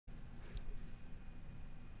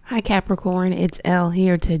Hi Capricorn, it's Elle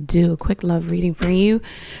here to do a quick love reading for you.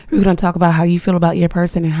 We're going to talk about how you feel about your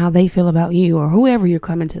person and how they feel about you, or whoever you're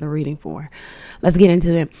coming to the reading for. Let's get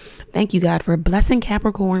into it. Thank you, God, for blessing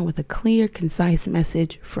Capricorn with a clear, concise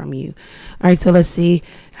message from you. All right, so let's see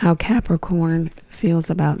how Capricorn feels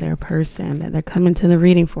about their person that they're coming to the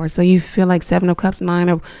reading for. So you feel like 7 of Cups, 9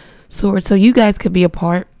 of Swords. So you guys could be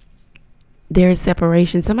apart. There's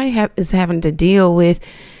separation. Somebody is having to deal with.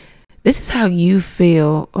 This is how you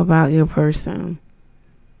feel about your person.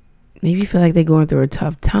 Maybe you feel like they're going through a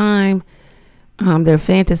tough time. They're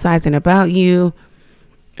fantasizing about you.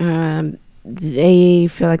 They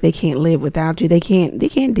feel like they can't live without you. They can't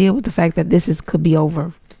deal with the fact that could be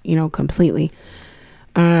over, completely.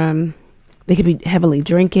 They could be heavily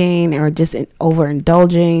drinking or just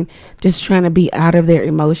overindulging, just trying to be out of their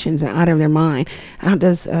emotions and out of their mind. How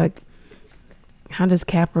does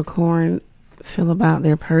Capricorn feel about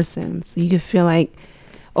their person? So you could feel like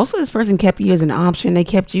also this person kept you as an option. They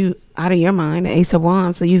kept you out of your mind, the Ace of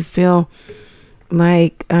Wands. So you feel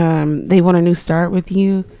like they want a new start with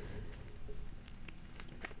you.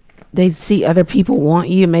 They see other people want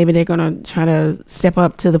you. Maybe they're going to try to step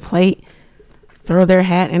up to the plate, throw their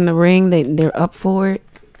hat in the ring. They're up for it.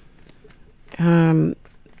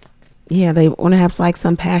 Yeah, they want to have like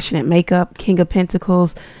some passionate makeup. King of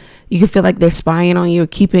Pentacles. You can feel like they're spying on you, or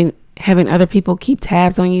having other people keep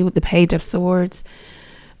tabs on you with the Page of Swords.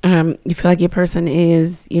 You feel like your person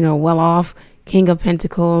is, well off. King of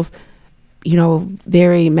Pentacles,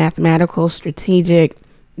 very mathematical, strategic.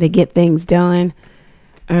 They get things done.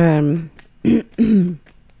 You can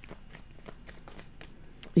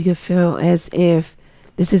feel as if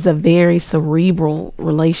this is a very cerebral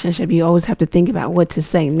relationship. You always have to think about what to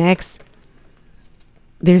say next.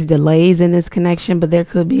 There's delays in this connection, but there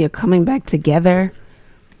could be a coming back together.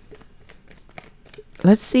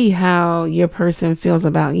 Let's see how your person feels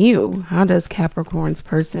about you. How does Capricorn's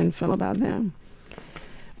person feel about them?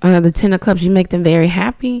 The 10 of Cups, you make them very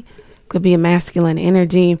happy. Could be a masculine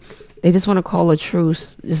energy. They just want to call a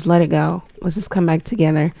truce. Just let it go. Let's just come back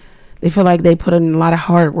together. They feel like they put in a lot of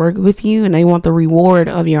hard work with you and they want the reward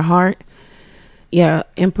of your heart. Yeah,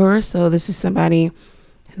 Emperor. So this is somebody,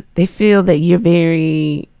 they feel that you're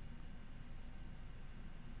very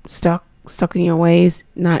stuck in your ways,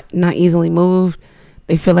 not easily moved.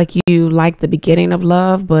 They feel like you like the beginning of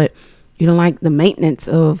love, but you don't like the maintenance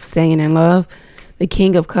of staying in love. The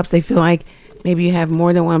King of Cups, they feel like maybe you have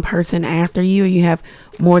more than one person after you, or you have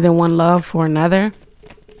more than one love for another.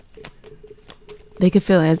 They could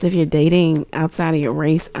feel as if you're dating outside of your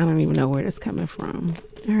race. I don't even know where that's coming from.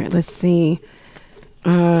 All right, let's see.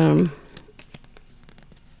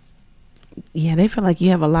 Yeah, they feel like you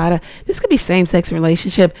have a lot of, this could be same-sex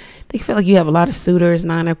relationship. They feel like you have a lot of suitors,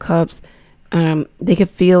 9 of Cups. They could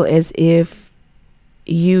feel as if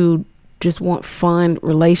you just want fun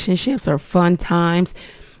relationships or fun times.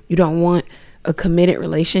 You don't want a committed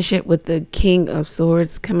relationship with the King of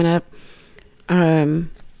Swords coming up. Let's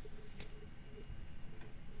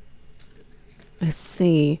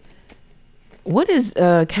see. What is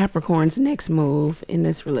Capricorn's next move in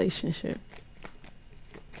this relationship?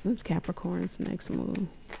 What's Capricorn's next move?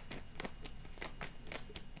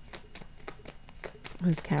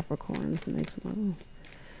 What's Capricorn's next move?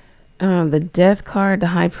 The Death card, the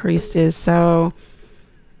High Priestess. So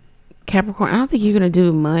Capricorn, I don't think you're going to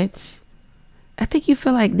do much. I think you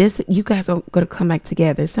feel like you guys are going to come back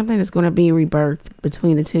together. Something that's going to be rebirthed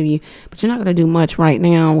between the two of you. But you're not going to do much right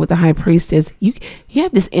now with the High Priestess. You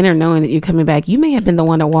have this inner knowing that you're coming back. You may have been the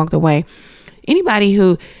one that walked away. Anybody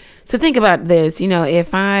who... So think about this,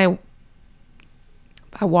 if I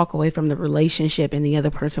walk away from the relationship and the other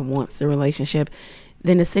person wants the relationship,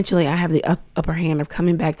 then essentially I have the upper hand of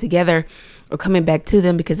coming back together or coming back to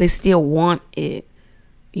them because they still want it,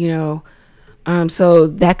 So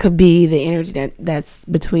that could be the energy that's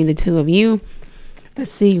between the two of you.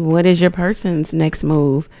 Let's see, what is your person's next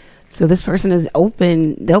move? So this person is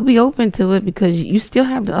open. They'll be open to it because you still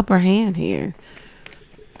have the upper hand here.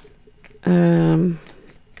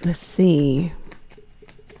 Let's see.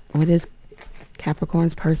 What is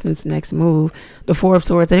Capricorn's person's next move? The 4 of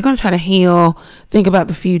Swords. They're going to try to heal, think about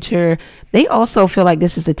the future. They also feel like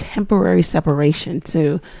this is a temporary separation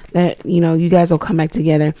too, that you guys will come back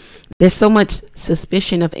together. There's so much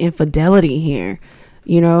suspicion of infidelity here.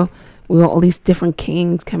 We got all these different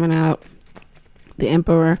kings coming out, the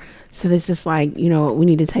Emperor. So it's just like, we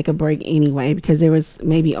need to take a break anyway, because there was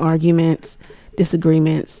maybe arguments,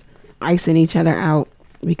 disagreements, icing each other out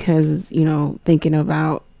because thinking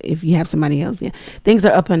about if you have somebody else. Yeah, things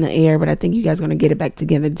are up in the air, but I think you guys are going to get it back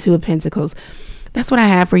together. The 2 of Pentacles. That's what I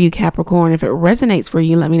have for you, Capricorn. If it resonates for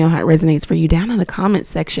you, let me know how it resonates for you down in the comments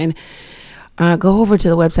section. Go over to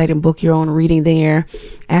the website and book your own reading there.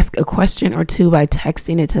 Ask a question or two by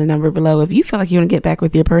texting it to the number below. If you feel like you want to get back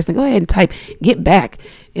with your person, go ahead and type "get back"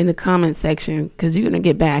 in the comment section, because you're going to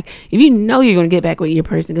get back. If you know you're going to get back with your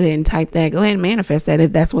person, go ahead and type that. Go ahead and manifest that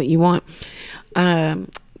if that's what you want.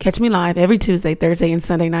 Catch me live every Tuesday, Thursday, and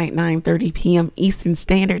Sunday night, 9:30 p.m. Eastern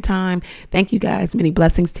Standard Time. Thank you guys. Many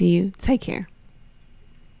blessings to you. Take care.